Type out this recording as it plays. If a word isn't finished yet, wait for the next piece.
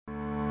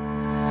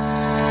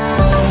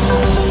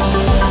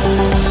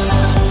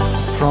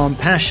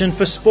passion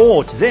for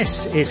sport.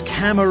 This is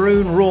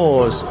Cameroon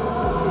Roars.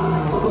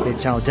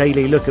 It's our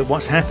daily look at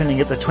what's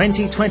happening at the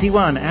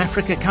 2021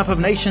 Africa Cup of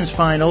Nations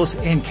finals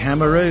in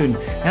Cameroon.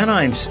 And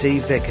I'm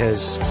Steve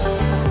Vickers.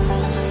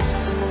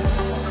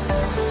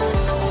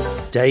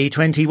 Day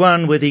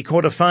 21 with the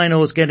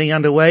quarter-finals getting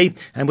underway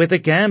and with the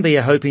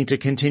Gambia hoping to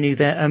continue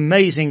their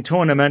amazing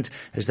tournament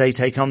as they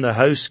take on the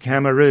host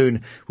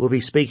Cameroon. We'll be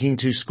speaking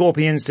to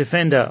Scorpions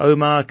defender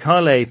Omar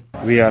Colley.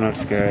 We are not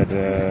scared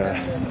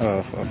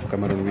of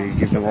Cameroon. We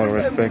give them all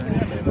respect.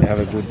 They have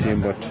a good team,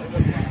 but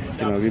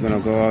we're going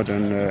to go out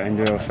and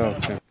enjoy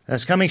ourselves. Yeah.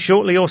 That's coming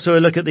shortly. Also a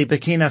look at the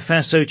Burkina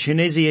Faso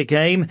Tunisia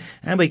game,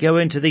 and we go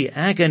into the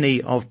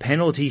agony of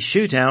penalty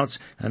shootouts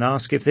and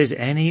ask if there's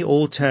any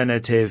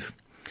alternative.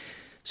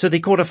 So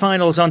the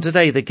quarterfinals on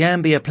today, the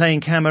Gambia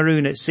playing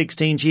Cameroon at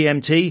 16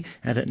 GMT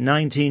and at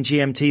 19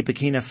 GMT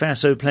Burkina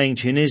Faso playing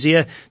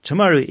Tunisia.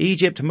 Tomorrow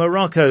Egypt,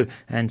 Morocco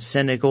and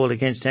Senegal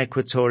against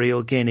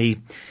Equatorial Guinea.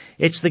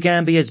 It's the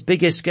Gambia's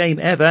biggest game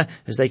ever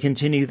as they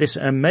continue this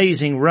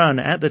amazing run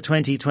at the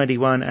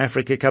 2021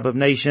 Africa Cup of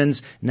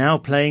Nations, now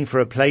playing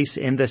for a place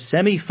in the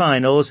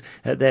semi-finals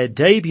at their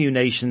debut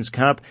Nations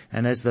Cup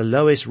and as the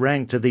lowest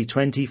ranked of the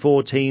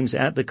 24 teams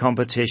at the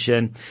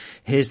competition.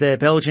 Here's their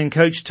Belgian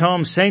coach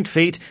Tom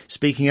Saintfiet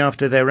speaking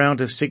after their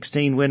round of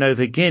 16 win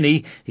over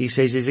Guinea. He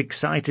says he's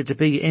excited to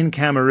be in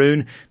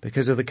Cameroon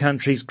because of the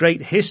country's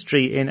great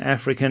history in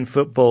African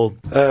football.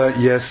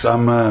 Yes,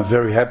 I'm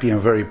very happy and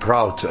very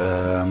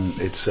proud.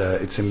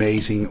 It's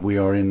amazing. We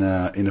are in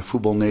a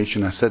football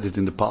nation. I said it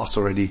in the past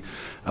already.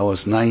 I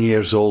was 9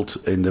 years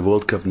old in the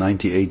World Cup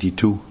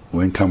 1982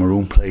 when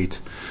Cameroon played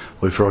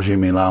with Roger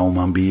Mila,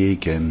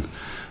 Mambiek and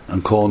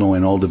Kono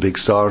and all the big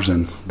stars,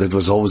 and that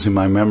was always in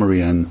my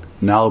memory. And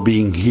now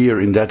being here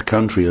in that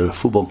country, a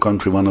football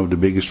country, one of the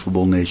biggest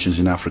football nations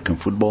in African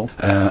football,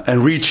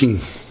 and reaching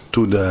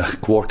to the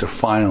quarter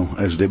final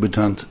as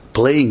debutant,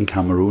 playing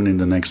Cameroon in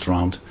the next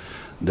round,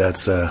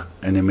 that's an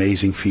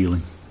amazing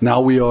feeling.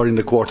 Now we are in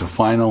the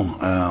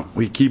quarter-final.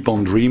 We keep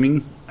on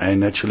dreaming.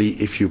 And actually,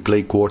 if you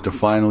play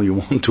quarter-final, you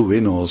want to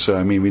win also.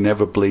 I mean, we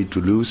never play to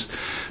lose.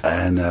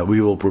 And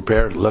we will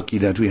prepare. Lucky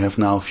that we have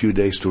now a few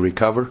days to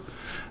recover.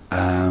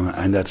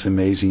 And that's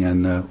amazing.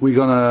 And we're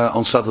going to,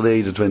 on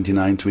Saturday the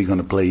 29th, we're going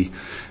to play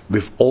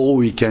with all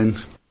we can.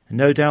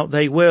 No doubt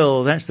they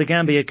will. That's the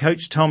Gambia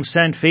coach Tom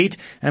Saintfiet.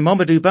 And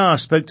Mamadou Ba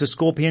spoke to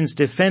Scorpions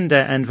defender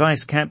and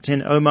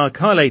vice-captain Omar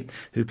Colley,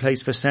 who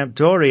plays for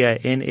Sampdoria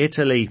in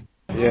Italy.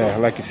 Yeah,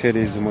 like you said,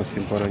 it's the most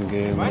important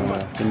game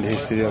in the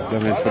history of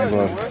Gambian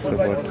football. So,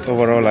 but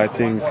overall, I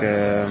think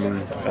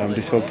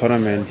this whole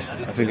tournament,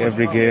 I think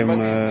every game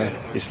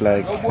is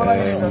like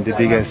the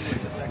biggest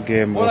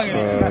game of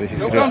the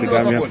history of the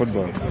Gambian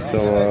football. So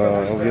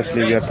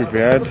obviously we are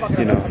prepared,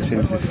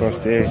 since the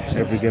first day.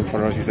 Every game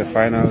for us is a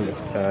final,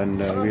 and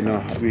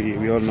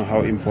we all know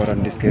how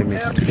important this game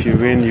is. If you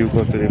win, you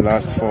go to the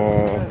last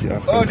four of the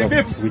African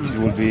Cup, which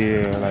will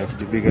be like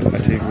the biggest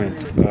achievement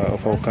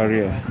of our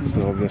career.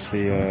 So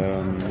obviously,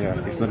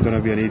 it's not going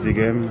to be an easy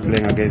game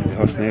playing against the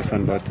host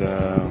nation, but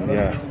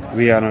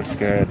we are not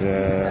scared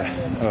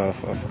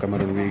of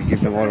Cameroon. We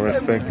give them all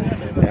respect.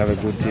 They have a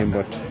good team,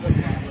 but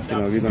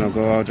we're going to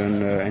go out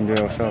and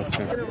enjoy ourselves.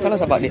 Yeah. Tell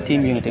us about the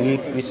team unity.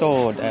 We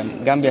saw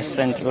Gambia's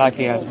strength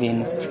likely has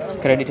been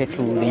credited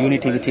to the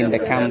unity within the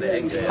camp.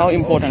 How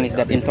important is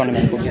that in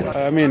tournament football?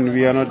 I mean,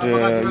 we are not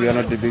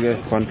the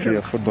biggest country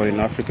of football in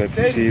Africa.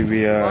 You see,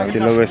 we are the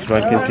lowest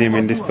ranking team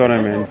in this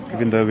tournament,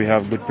 even though we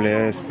have good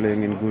players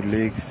playing in good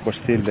leagues, but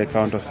still they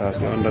count us as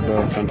the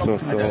underdogs and so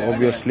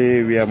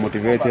obviously we are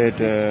motivated.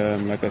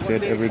 Like I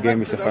said, every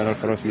game is a final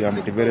for us. We are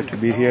motivated to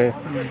be here.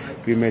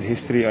 We made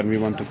history and we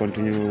want to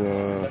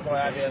continue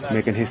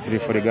making history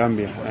for the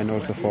Gambia and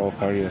also for our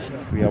careers.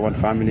 We are one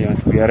family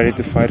and we are ready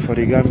to fight for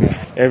the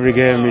Gambia. Every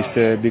game is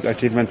a big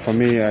achievement for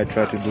me. I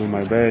try to do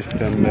my best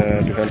and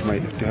to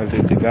help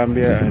the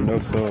Gambia, and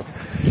also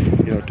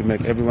to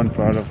make everyone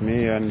proud of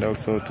me, and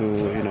also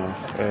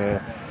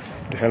to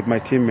help my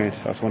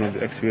teammates. As one of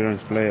the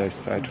experienced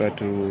players, I try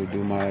to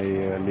do my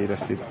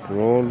leadership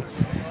role,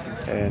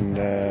 and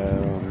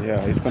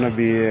it's gonna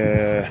be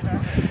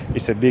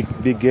it's a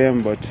big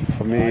game, but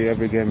for me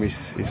every game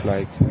is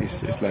like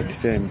the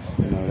same.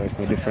 There's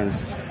no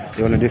difference.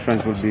 The only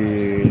difference would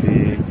be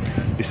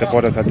the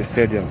supporters at the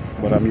stadium,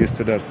 but I'm used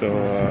to that, so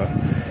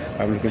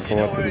I'm looking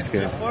forward to this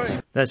game.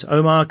 That's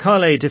Omar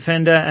Colley,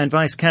 defender and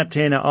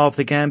vice-captain of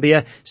the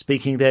Gambia,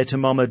 speaking there to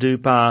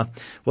Mamadou Ba.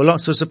 Well,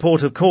 lots of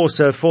support, of course,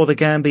 for the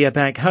Gambia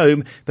back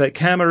home, but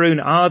Cameroon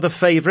are the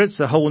favourites,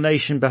 the whole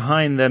nation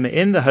behind them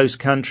in the host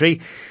country.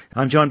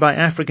 I'm joined by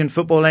African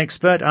football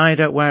expert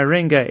Ida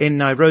Waringa in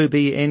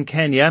Nairobi in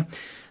Kenya.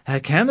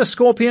 Can the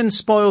Scorpions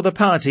spoil the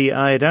party,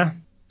 Ida?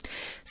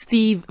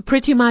 Steve,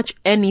 pretty much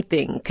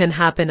anything can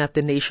happen at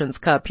the Nations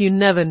Cup. You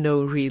never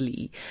know,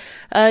 really.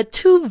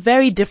 Two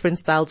very different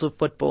styles of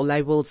football,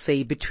 I will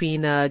say,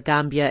 between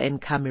Gambia and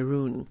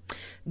Cameroon.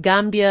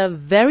 Gambia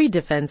very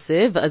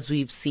defensive, as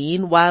we've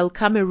seen, while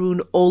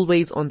Cameroon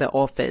always on the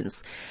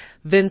offense.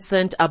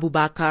 Vincent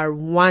Abubakar,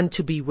 one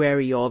to be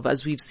wary of,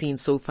 as we've seen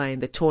so far in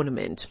the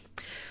tournament.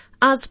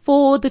 As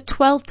for the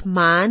 12th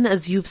man,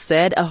 as you've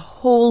said, a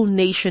whole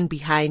nation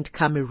behind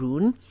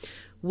Cameroon,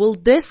 will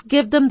this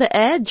give them the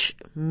edge?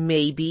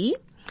 Maybe.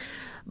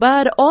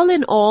 But all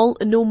in all,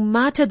 no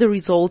matter the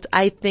result,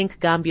 I think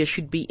Gambia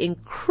should be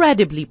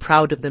incredibly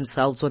proud of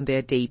themselves on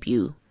their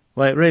debut.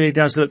 Well, it really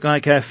does look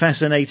like a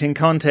fascinating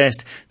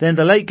contest. Then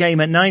the late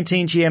game at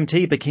 19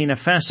 GMT, Burkina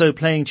Faso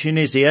playing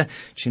Tunisia.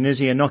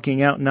 Tunisia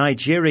knocking out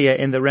Nigeria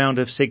in the round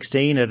of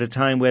 16 at a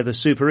time where the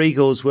Super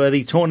Eagles were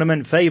the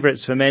tournament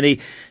favourites for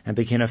many. And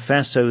Burkina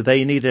Faso,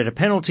 they needed a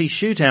penalty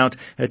shootout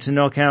to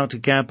knock out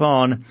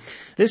Gabon.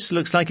 This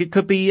looks like it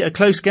could be a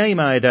close game,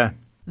 Ida.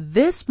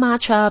 This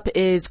matchup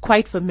is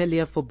quite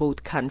familiar for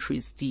both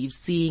countries, Steve,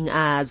 seeing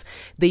as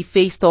they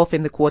faced off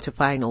in the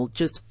quarterfinal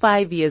just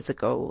 5 years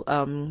ago.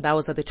 That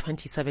was at the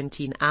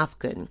 2017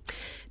 AFCON.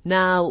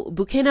 Now,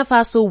 Burkina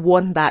Faso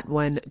won that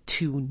one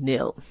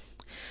 2-0.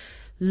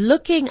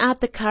 Looking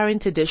at the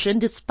current edition,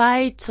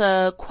 despite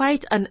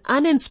quite an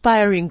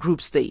uninspiring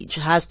group stage,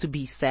 has to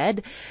be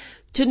said,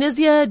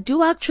 Tunisia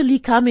do actually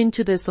come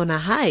into this on a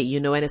high,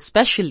 and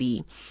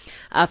especially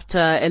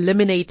after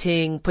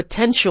eliminating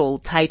potential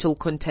title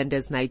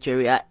contenders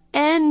Nigeria,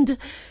 and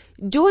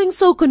doing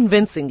so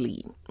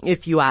convincingly,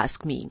 if you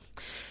ask me.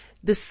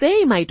 The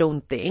same, I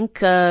don't think,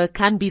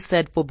 can be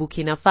said for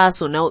Burkina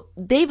Faso. Now,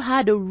 they've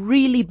had a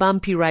really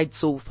bumpy ride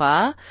so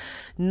far,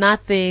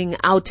 nothing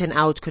out and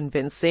out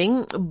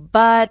convincing,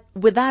 but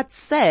with that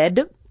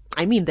said,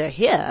 they're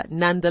here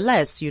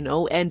nonetheless,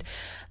 and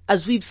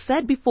as we've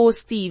said before,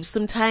 Steve,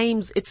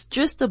 sometimes it's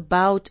just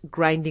about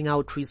grinding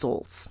out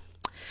results.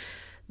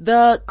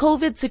 The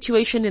COVID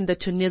situation in the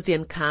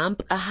Tunisian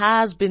camp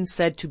has been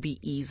said to be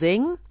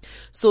easing,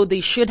 so they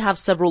should have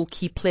several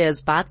key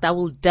players back. That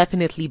will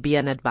definitely be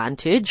an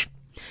advantage.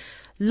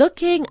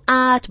 Looking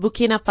at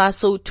Burkina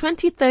Faso,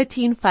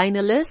 2013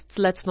 finalists,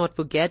 let's not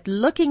forget,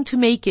 looking to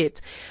make it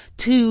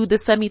to the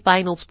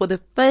semi-finals for the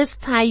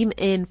first time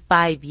in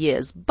 5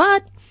 years.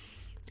 But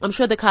I'm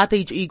sure the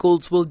Carthage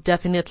Eagles will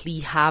definitely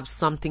have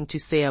something to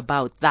say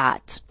about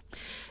that.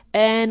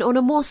 And on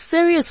a more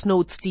serious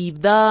note,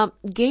 Steve, the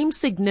game's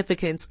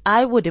significance,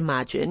 I would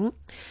imagine,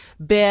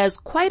 bears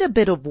quite a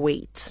bit of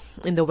weight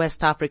in the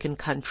West African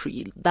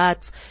country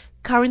that's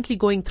currently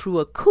going through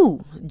a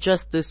coup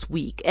just this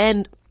week.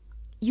 And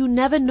you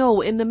never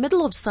know, in the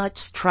middle of such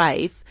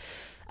strife,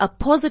 a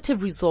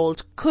positive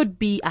result could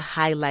be a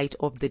highlight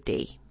of the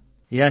day.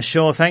 Yeah,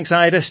 sure. Thanks,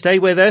 Ida. Stay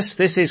with us.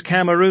 This is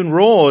Cameroon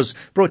Roars,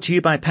 brought to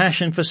you by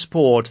Passion for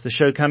Sport, the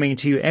show coming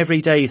to you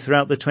every day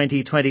throughout the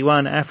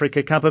 2021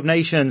 Africa Cup of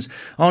Nations,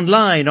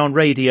 online, on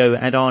radio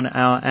and on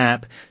our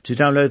app. To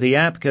download the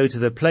app, go to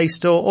the Play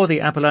Store or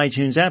the Apple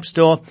iTunes App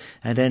Store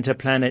and enter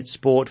Planet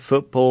Sport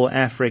Football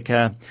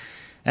Africa.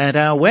 And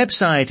our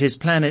website is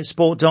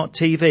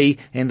planetsport.tv.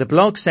 In the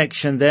blog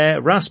section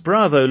there, Russ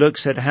Bravo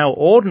looks at how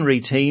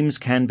ordinary teams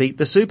can beat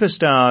the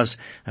superstars,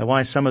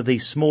 why some of the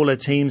smaller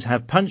teams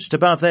have punched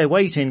above their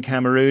weight in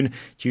Cameroon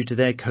due to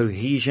their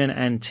cohesion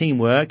and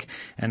teamwork,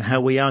 and how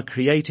we are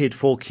created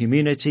for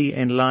community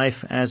in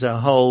life as a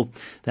whole.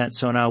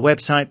 That's on our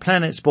website,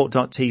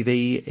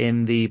 planetsport.tv,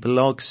 in the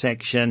blog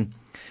section.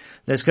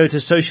 Let's go to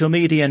social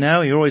media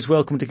now. You're always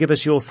welcome to give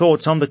us your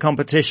thoughts on the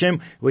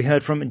competition. We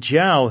heard from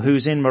Jiao,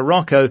 who's in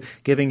Morocco,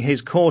 giving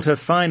his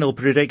quarter-final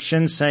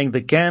predictions, saying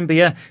that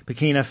Gambia,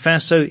 Burkina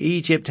Faso,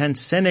 Egypt and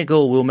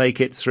Senegal will make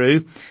it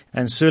through.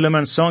 And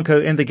Suleiman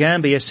Sonko in the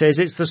Gambia says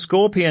it's the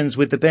Scorpions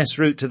with the best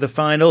route to the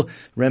final.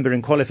 Remember,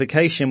 in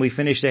qualification, we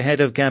finished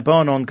ahead of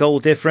Gabon on goal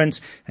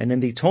difference. And in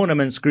the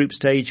tournament's group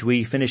stage,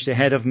 we finished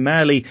ahead of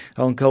Mali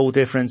on goal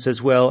difference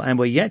as well. And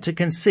we're yet to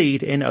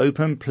concede in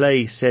open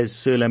play, says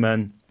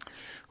Suleiman.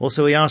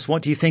 Also, we asked,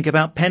 what do you think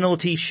about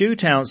penalty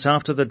shootouts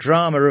after the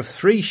drama of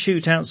 3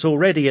 shootouts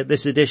already at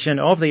this edition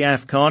of the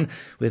AFCON,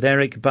 with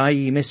Eric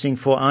Bailly missing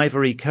for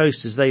Ivory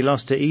Coast as they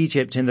lost to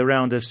Egypt in the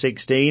round of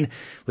 16.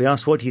 We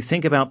asked, what do you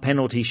think about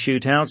penalty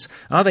shootouts?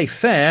 Are they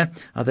fair?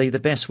 Are they the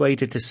best way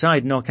to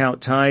decide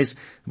knockout ties?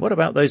 What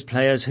about those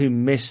players who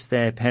miss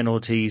their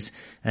penalties?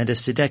 And as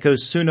Sideko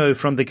Suno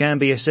from the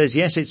Gambia says,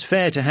 yes, it's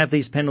fair to have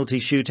these penalty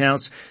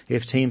shootouts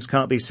if teams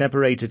can't be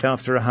separated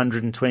after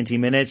 120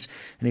 minutes.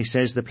 And he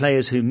says the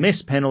players who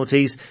miss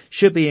penalties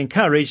should be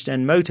encouraged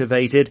and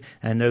motivated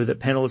and know that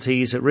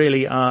penalties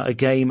really are a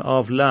game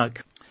of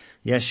luck.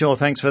 Yeah, sure.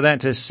 Thanks for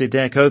that,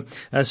 Sideko.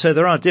 So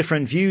there are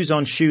different views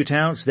on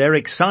shootouts. They're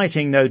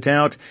exciting, no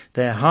doubt.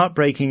 They're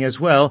heartbreaking as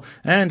well.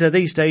 And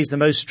these days, the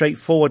most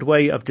straightforward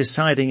way of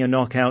deciding a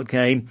knockout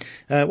game.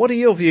 What are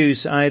your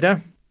views,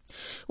 Ida?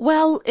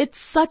 Well, it's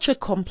such a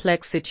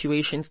complex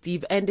situation,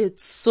 Steve, and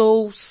it's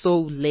so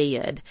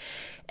layered.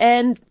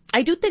 And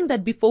I do think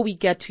that before we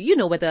get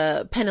to,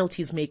 whether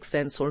penalties make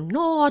sense or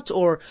not,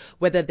 or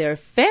whether they're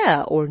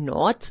fair or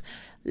not,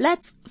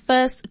 let's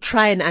first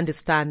try and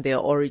understand their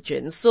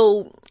origins.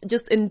 So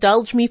just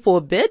indulge me for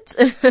a bit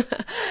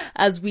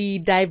as we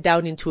dive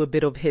down into a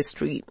bit of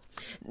history.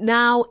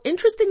 Now,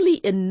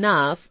 interestingly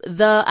enough,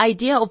 the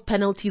idea of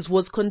penalties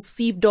was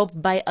conceived of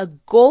by a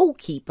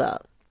goalkeeper,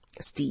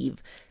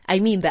 Steve. I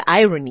mean, the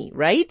irony,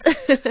 right?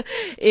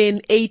 In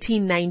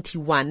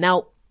 1891.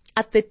 Now,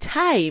 at the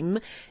time,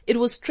 it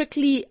was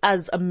strictly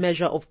as a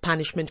measure of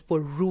punishment for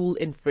rule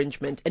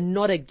infringement and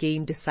not a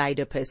game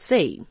decider per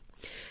se.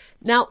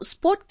 Now,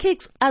 sport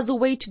kicks as a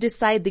way to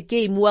decide the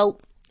game, well,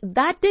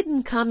 that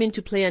didn't come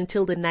into play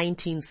until the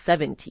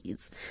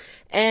 1970s.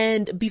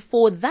 And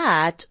before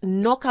that,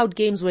 knockout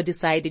games were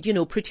decided,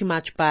 pretty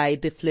much by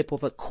the flip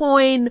of a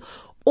coin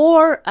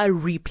or a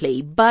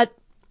replay. But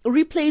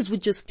replays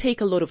would just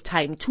take a lot of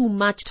time, too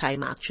much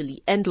time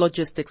actually, and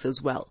logistics as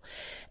well.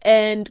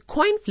 And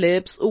coin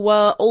flips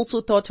were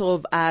also thought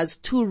of as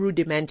too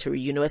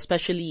rudimentary,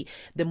 especially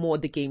the more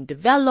the game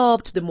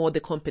developed, the more the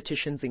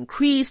competitions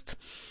increased.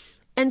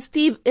 And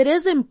Steve, it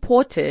is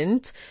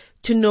important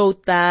to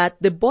note that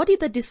the body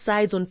that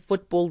decides on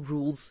football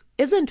rules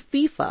isn't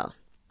FIFA.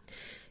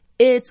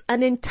 It's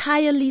an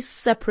entirely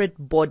separate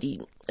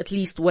body, at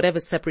least whatever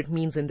separate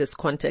means in this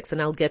context,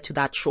 and I'll get to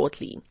that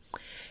shortly.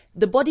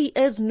 The body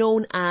is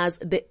known as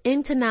the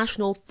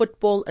International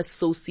Football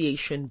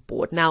Association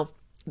Board. Now,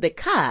 the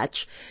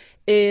catch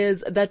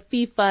is that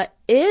FIFA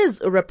is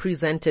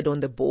represented on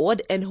the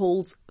board and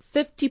holds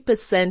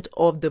 50%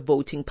 of the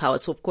voting power.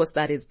 So, of course,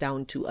 that is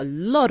down to a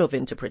lot of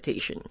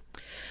interpretation.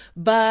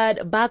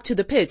 But back to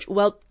the pitch.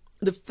 Well,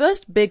 the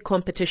first big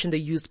competition that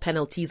used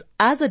penalties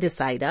as a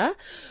decider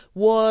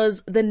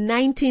was the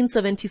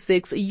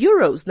 1976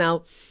 Euros.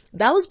 Now,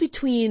 that was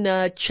between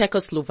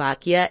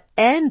Czechoslovakia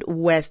and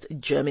West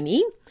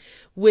Germany,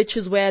 which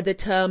is where the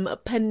term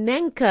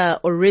Panenka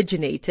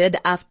originated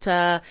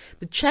after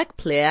the Czech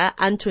player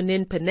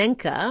Antonín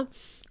Panenka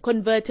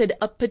converted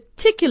a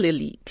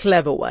particularly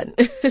clever one.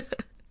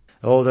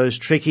 All those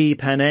tricky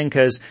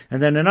Panenkas.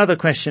 And then another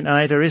question,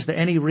 Ida, is there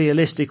any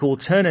realistic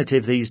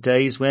alternative these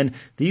days when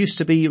there used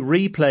to be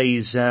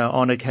replays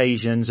on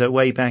occasions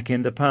way back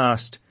in the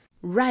past?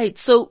 Right.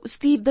 So,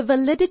 Steve, the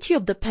validity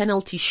of the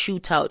penalty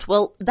shootout,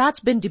 well, that's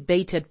been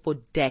debated for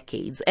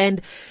decades.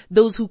 And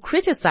those who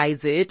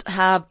criticize it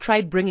have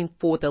tried bringing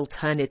forth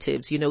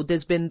alternatives.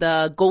 There's been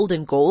the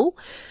golden goal,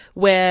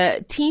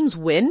 where teams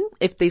win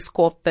if they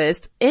score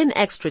first in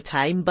extra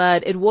time,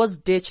 but it was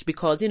ditched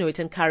because, it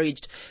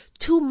encouraged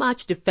too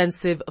much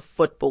defensive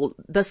football.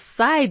 The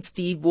sides,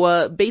 Steve,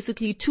 were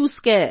basically too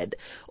scared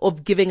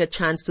of giving a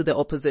chance to the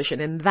opposition,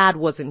 and that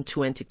wasn't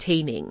too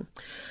entertaining.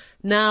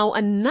 Now,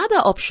 another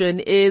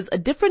option is a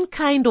different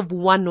kind of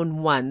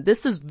one-on-one.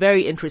 This is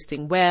very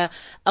interesting, where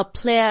a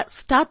player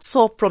starts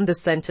off from the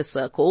center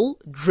circle,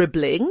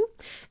 dribbling,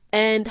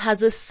 and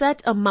has a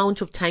set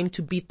amount of time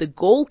to beat the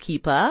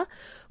goalkeeper,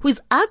 who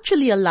is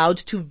actually allowed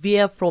to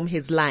veer from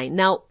his line.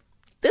 Now,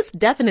 this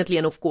definitely,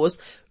 and of course,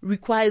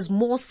 requires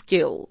more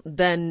skill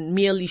than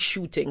merely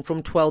shooting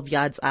from 12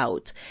 yards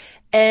out.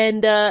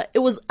 And it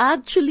was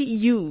actually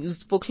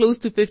used for close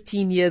to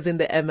 15 years in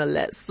the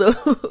MLS. So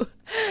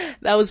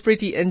that was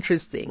pretty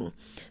interesting.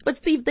 But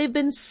Steve, there have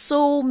been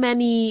so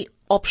many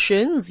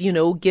options,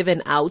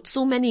 given out,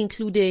 so many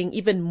including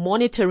even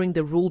monitoring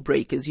the rule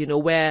breakers,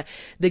 where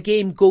the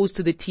game goes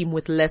to the team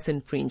with less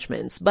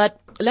infringements.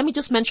 But let me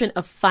just mention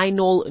a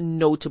final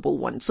notable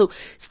one. So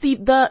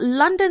Steve, the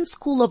London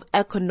School of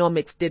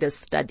Economics did a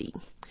study,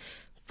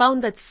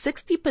 found that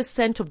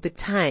 60% of the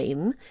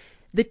time,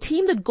 the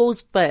team that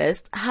goes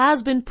first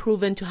has been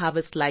proven to have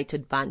a slight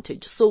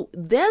advantage. So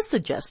their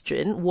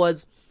suggestion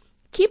was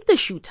keep the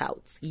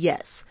shootouts,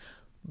 yes,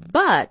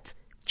 but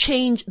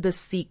change the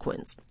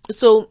sequence.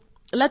 So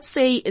let's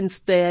say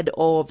instead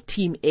of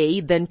team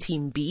A, then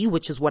team B,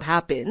 which is what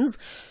happens.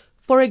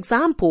 For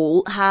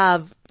example,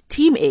 have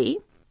team A,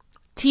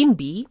 team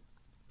B,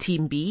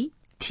 team B,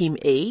 team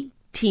A,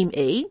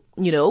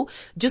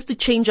 just to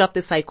change up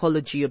the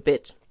psychology a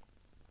bit.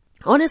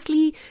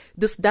 Honestly,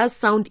 this does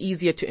sound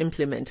easier to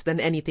implement than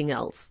anything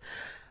else.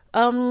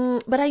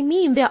 But I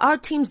mean, there are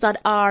teams that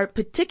are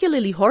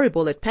particularly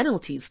horrible at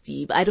penalties,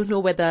 Steve. I don't know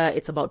whether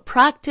it's about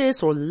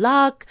practice or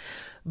luck,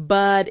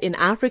 but in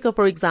Africa,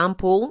 for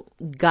example,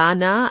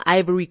 Ghana,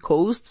 Ivory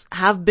Coast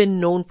have been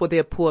known for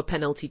their poor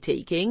penalty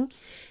taking.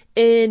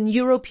 In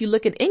Europe, you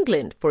look at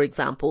England, for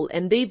example,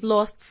 and they've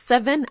lost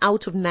 7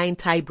 out of 9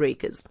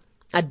 tiebreakers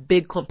at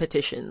big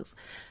competitions.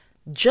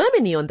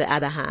 Germany, on the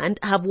other hand,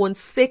 have won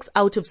 6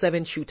 out of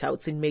 7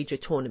 shootouts in major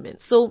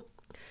tournaments. So,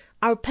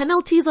 are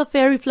penalties a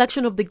fair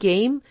reflection of the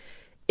game?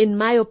 In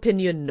my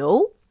opinion,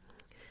 no.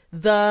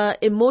 The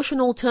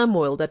emotional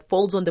turmoil that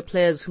falls on the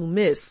players who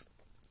miss,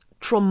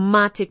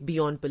 traumatic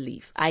beyond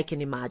belief, I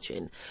can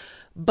imagine.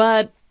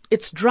 But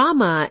it's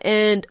drama,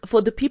 and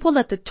for the people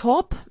at the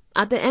top,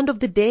 at the end of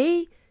the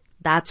day,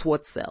 that's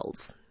what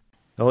sells.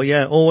 Oh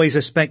yeah, always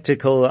a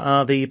spectacle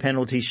are the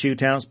penalty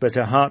shootouts, but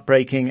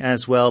heartbreaking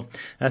as well.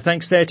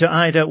 Thanks there to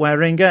Ida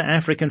Waringa,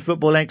 African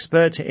football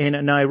expert in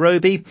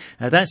Nairobi.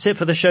 That's it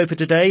for the show for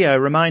today. A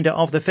reminder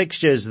of the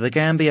fixtures. The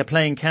Gambia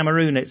playing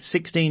Cameroon at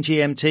 16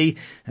 GMT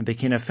and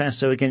Burkina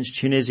Faso against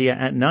Tunisia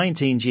at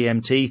 19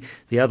 GMT.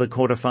 The other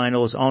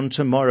quarterfinals on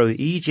tomorrow,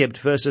 Egypt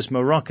versus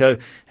Morocco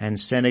and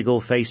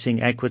Senegal facing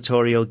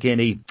Equatorial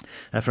Guinea.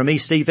 From me,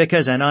 Steve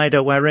Vickers and Ida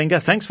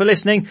Waringa, thanks for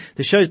listening.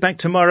 The show's back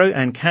tomorrow,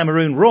 and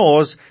Cameroon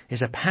Roars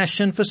is a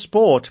passion for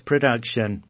sport production.